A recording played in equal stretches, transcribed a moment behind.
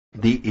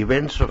The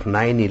events of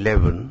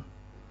 9/11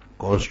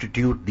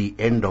 constitute the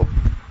end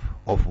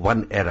of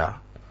one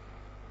era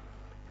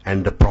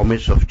and the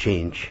promise of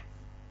change.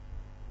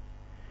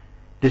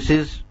 This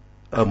is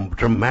a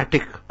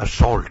dramatic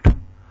assault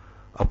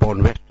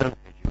upon Western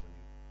hegemony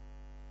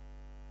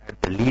and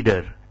the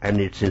leader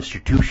and its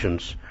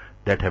institutions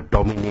that have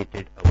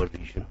dominated our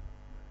region.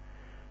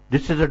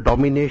 This is a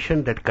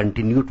domination that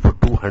continued for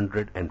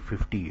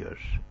 250 years.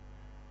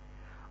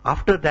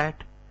 After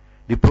that,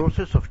 the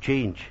process of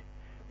change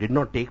did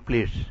not take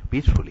place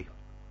peacefully.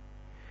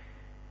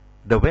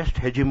 The West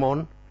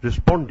hegemon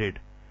responded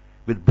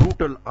with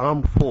brutal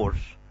armed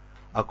force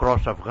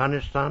across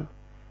Afghanistan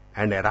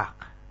and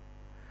Iraq.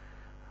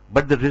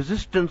 But the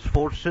resistance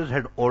forces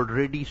had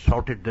already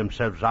sorted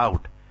themselves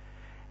out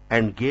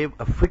and gave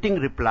a fitting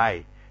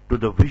reply to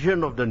the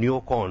vision of the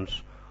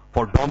neocons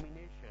for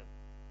domination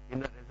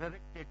in a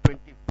resurrected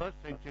 21st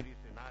century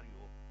scenario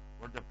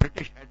what the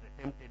British had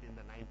attempted in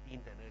the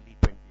 19th and early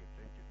 20th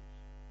centuries.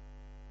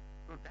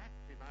 So that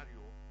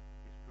scenario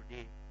is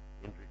today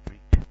in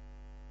retreat.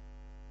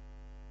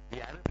 The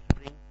Arab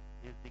Spring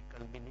is the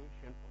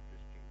culmination of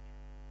this change.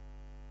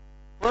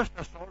 First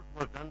assault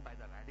was done by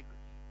the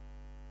radicals.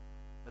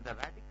 But the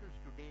radicals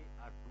today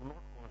do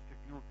not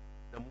constitute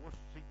the most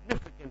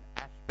significant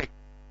aspect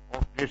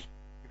of this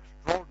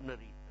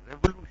extraordinary,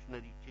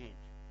 revolutionary change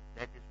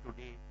that is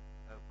today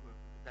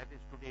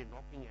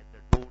knocking at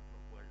the doors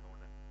of world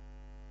order.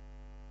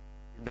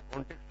 In the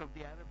context of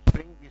the Arab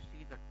Spring, we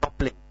see the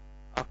toppling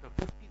after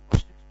 50 or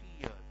 60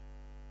 years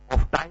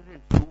of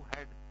tyrants who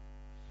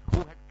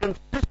had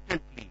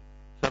consistently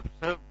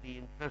subserved the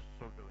interests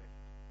of the West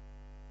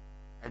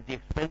at the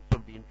expense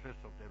of the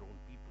interests of their own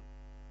people.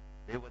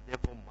 They were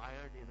therefore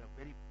mired in a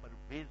very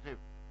pervasive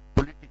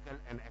political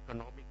and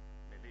economic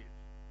malaise.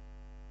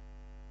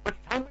 But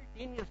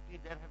simultaneously,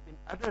 there have been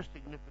other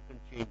significant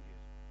changes,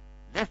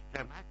 less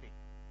dramatic,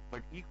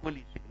 but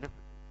equally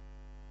significant.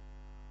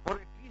 For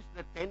at least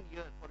 10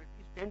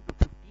 to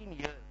 15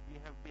 years, we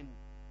have been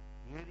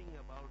hearing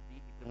about the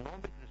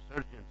economic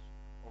resurgence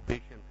of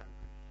Asian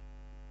countries,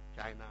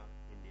 China,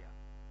 India,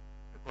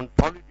 the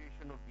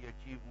consolidation of the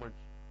achievements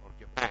of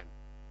Japan,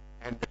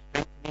 and the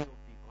strengthening of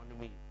the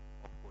economy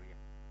of Korea.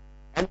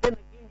 And then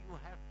again, you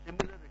have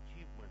similar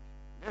achievements,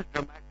 less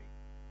dramatic,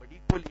 but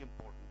equally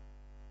important,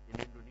 in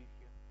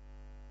Indonesia,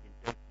 in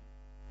Turkey,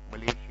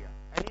 Malaysia,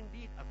 and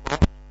indeed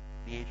across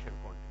the Asian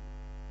continent.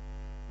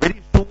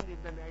 Very soon in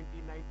the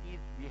 1990s,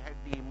 we had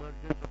the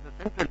emergence of the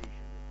Central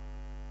Asian Empire.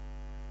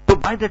 So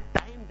by the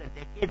time the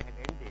decade had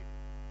ended,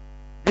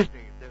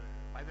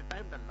 by the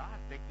time the last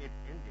decade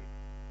ended,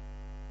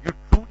 you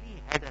truly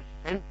had a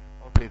sense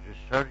of a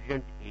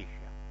resurgent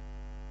Asia.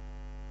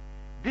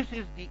 This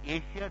is the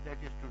Asia that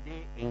is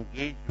today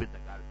engaged with the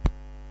Gulf.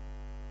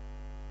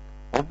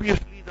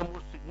 Obviously, the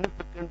most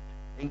significant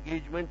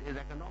engagement is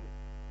economic.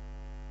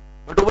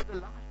 But over the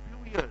last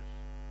few years,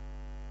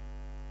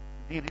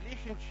 the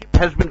relationship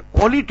has been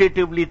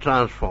qualitatively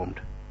transformed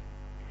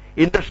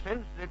in the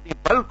sense that the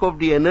bulk of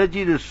the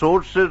energy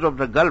resources of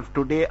the Gulf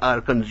today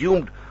are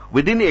consumed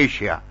within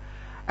Asia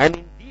and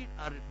indeed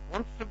are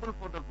responsible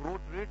for the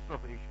growth rates of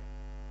Asia.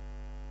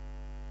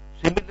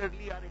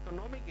 Similarly, our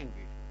economic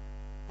engagement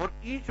for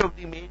each of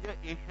the major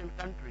Asian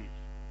countries,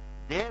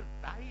 their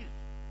ties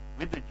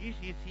with the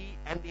GCC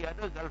and the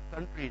other Gulf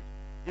countries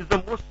is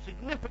the most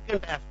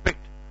significant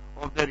aspect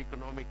of their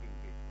economic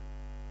engagement,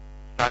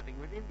 starting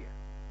with India.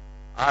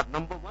 Our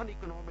number one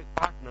economic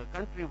partner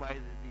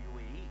country-wise is the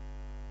UAE.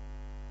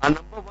 Our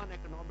number one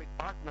economic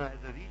partner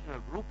as a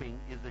regional grouping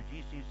is the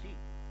GCC.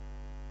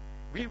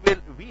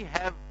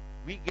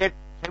 We get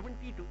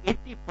 70 to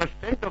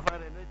 80% of our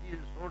energy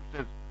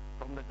resources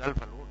from the Gulf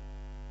alone.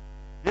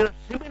 There are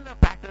similar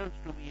patterns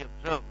to be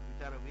observed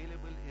which are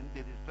available in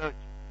the research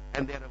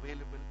and they are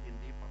available in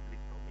the public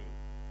domain.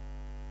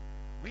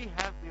 We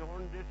have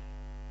beyond this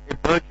a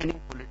burgeoning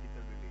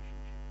political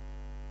relationship.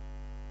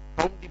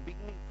 From the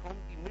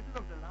middle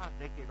of the last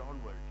decade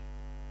onwards,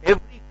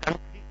 every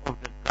country of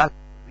the Gulf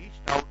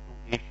reached out to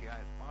Asia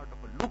as part of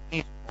a look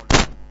east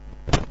policy.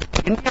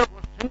 India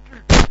was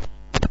central to this,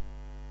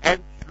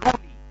 and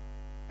slowly,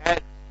 as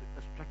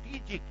a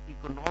strategic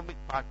economic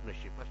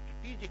partnership, a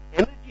strategic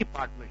energy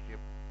partnership,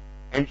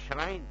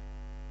 enshrined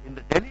in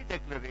the Delhi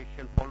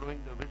Declaration following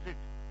the visit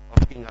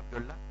of King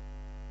Abdullah,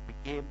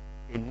 became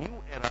a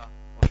new era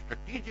of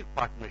strategic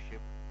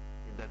partnership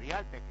in the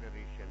Riyadh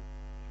Declaration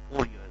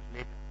 4 years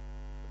later.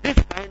 This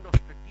kind of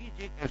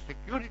strategic and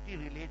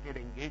security-related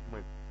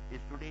engagement is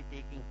today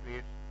taking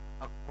place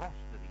across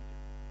the region.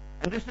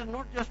 And this is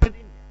not just with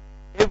India.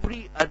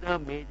 Every other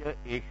major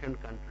Asian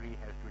country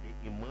has today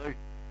emerged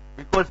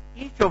because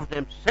each of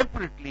them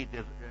separately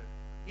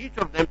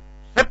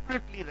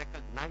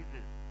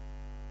recognizes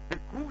the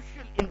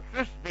crucial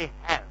interest they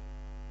have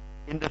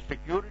in the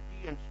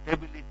security and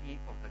stability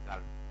of the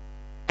Gulf.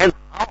 And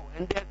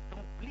they are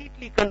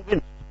completely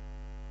convinced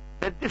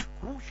that this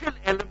crucial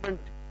element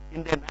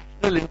in their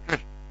national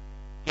interest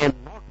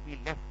cannot be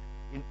left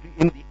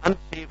in the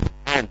unsafe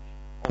hands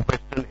of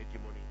Western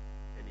hegemony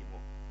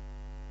anymore.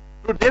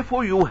 So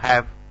therefore you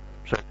have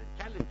certain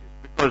challenges.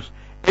 because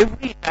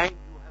every time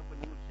you have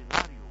a new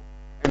scenario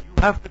and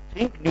you have to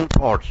think new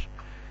thoughts,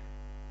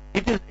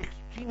 it is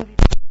extremely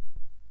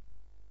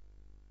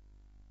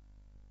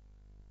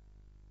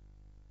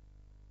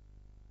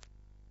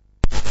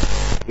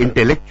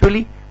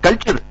intellectually,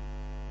 culturally.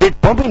 They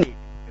dominate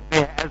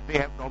as they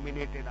have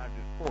dominated our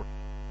discourse.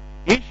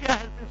 Asia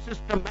has been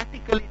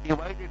systematically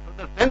divided,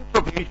 so the sense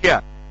of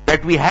Asia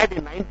that we had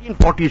in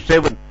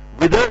 1947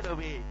 withered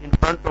away in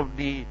front of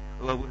the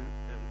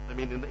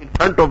in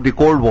front of the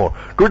Cold War.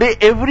 Today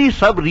every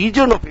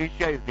sub-region of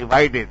Asia is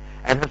divided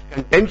and has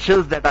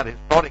contentions that are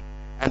historic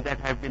and that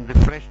have been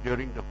refreshed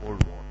during the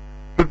Cold War.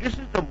 So this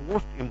is the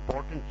most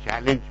important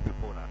challenge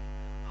before us.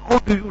 How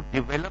do you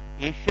develop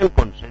Asian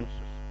consensus?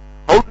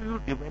 How do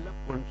you develop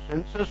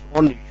consensus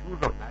on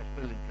issues of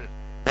national interest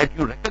that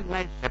you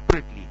recognize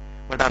separately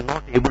but are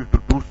not able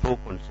to do so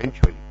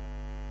consensually?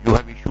 You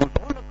have issues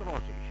all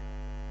across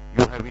Asia.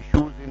 You have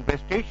issues in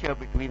West Asia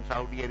between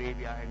Saudi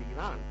Arabia and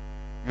Iran.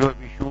 You have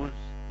issues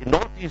in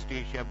Northeast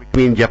Asia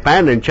between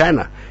Japan and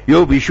China. You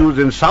have issues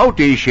in South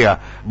Asia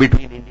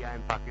between India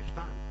and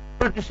Pakistan.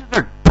 So this is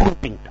a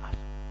daunting task.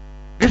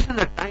 This is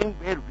a time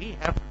where we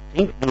have to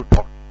think new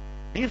thoughts.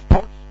 These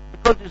thoughts,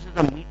 because this is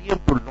a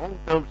medium to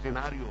long-term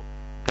scenario,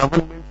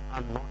 governments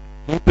are not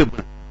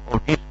capable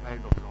of this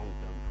kind of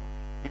long-term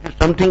thoughts. It is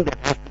something that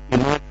has to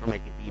emerge from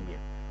academia.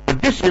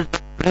 But this is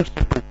the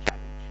principal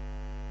challenge.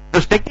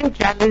 The second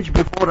challenge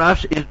before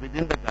us is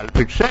within the Gulf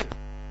itself.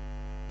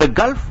 The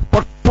Gulf,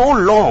 for so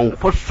long,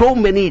 for so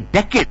many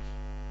decades,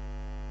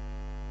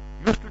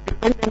 used to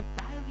depend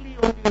entirely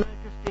on the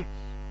United States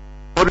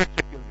for its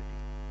security.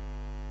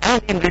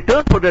 And in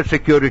return for that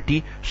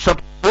security,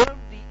 subserve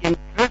the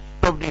interests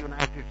of the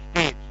United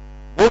States,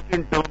 both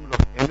in terms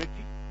of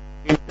energy,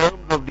 in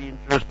terms of the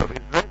interest of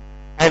Israel,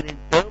 and in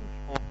terms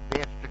of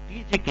their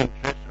strategic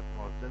interests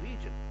across the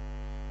region.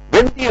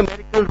 When the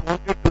Americans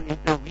wanted to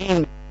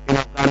intervene in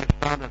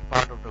Afghanistan as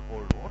part of the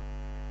Cold War,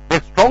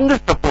 their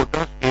strongest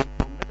supporters came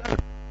from the Gulf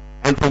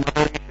and from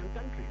other Asian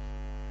countries.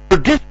 So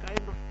this kind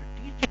of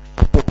strategic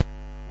support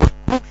was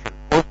crucial,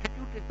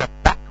 constituted the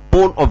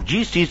backbone of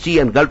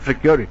GCC and Gulf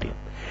security.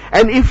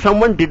 And if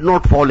someone did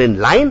not fall in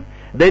line,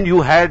 then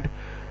you had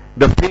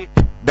the fate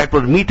that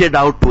was meted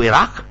out to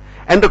Iraq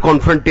and the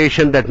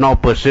confrontation that now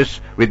persists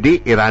with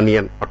the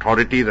Iranian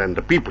authorities and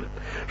the people.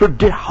 So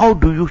how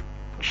do you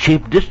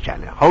shape this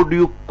challenge? How do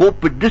you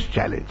cope with this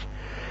challenge?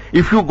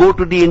 If you go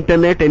to the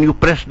internet and you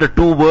press the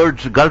two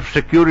words Gulf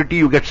security,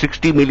 you get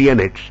 60 million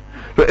hits.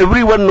 So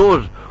everyone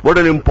knows what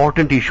an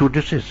important issue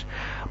this is.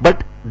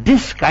 But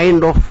this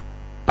kind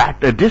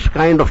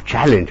of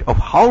challenge of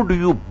how do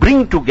you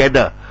bring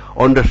together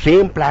on the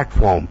same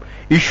platform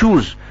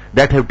issues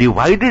that have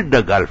divided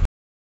the Gulf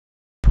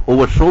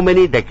over so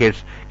many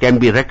decades can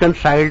be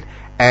reconciled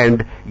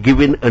and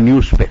given a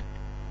new spin.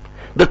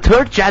 The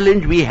third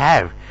challenge we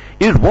have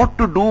is what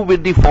to do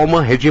with the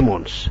former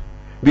hegemons,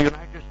 the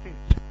United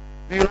States.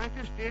 The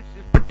United States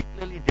is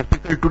particularly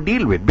difficult to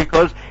deal with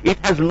because it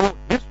has no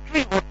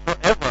history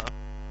whatsoever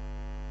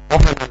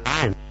of an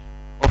alliance,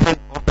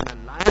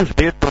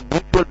 based on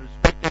mutual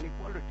respect and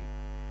equality.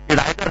 It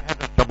either has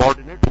a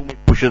subordinate whom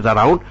it pushes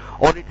around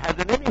or it has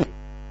an enemy.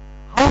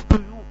 How do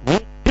you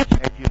make this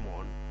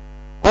hegemon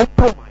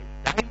compromise,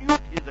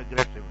 dilute his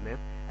aggressiveness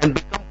and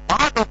become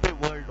part of a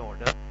world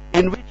order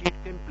in which it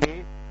can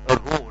play a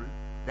role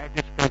that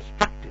is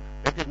constructive,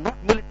 that is not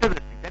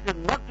militaristic, that is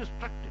not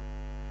destructive?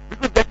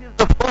 Because that is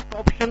the first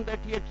option that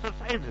he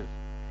exercises.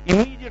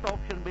 Immediate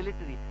option,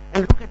 military.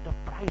 And look at the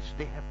price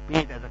they have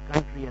paid as a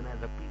country and as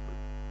a people.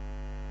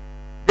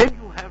 Then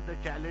you have the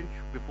challenge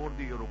before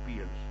the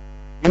Europeans.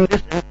 In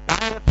this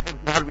entire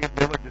seminar we have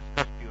never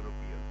discussed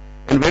Europeans.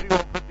 And very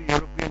often the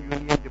European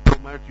Union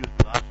diplomats used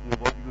to ask me,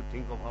 what do you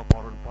think of our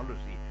foreign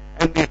policy?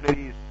 And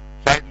very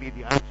sadly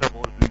the answer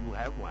was, do you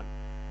have one?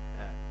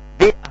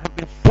 They have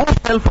been so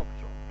self-absorbed.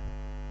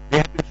 They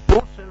have been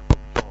so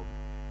self-absorbed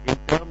in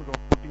terms of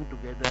putting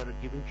together,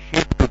 giving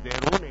shape to their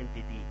own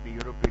entity, the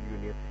European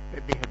Union,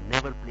 that they have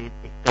never played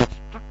a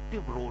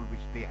constructive role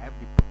which they have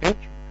the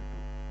potential to do.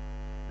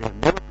 They have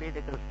never played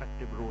a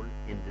constructive role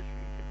in this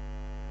region,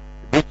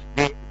 which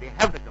they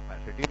have the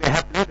capacity. They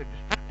have played a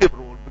destructive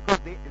role because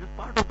it is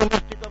part of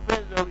domestic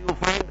affairs. You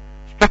find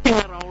strutting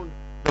around,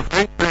 the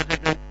French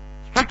president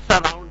struts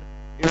around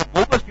in a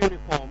bogus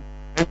uniform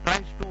and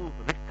tries to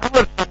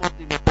recover some of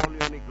the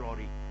Napoleonic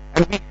glory.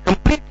 And we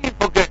completely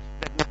forget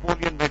that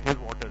Napoleon met his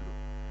Waterloo.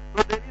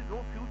 So there is no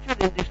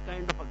future in this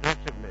kind of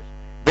aggressiveness.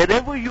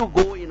 Wherever you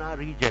go in our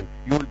region,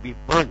 you will be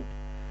burned.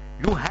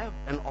 You have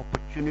an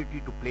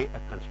opportunity to play a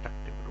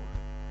constructive role.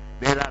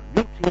 There are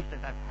new things that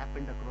have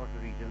happened across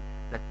the region.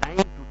 The time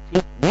to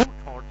think new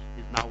thoughts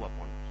is now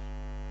upon us.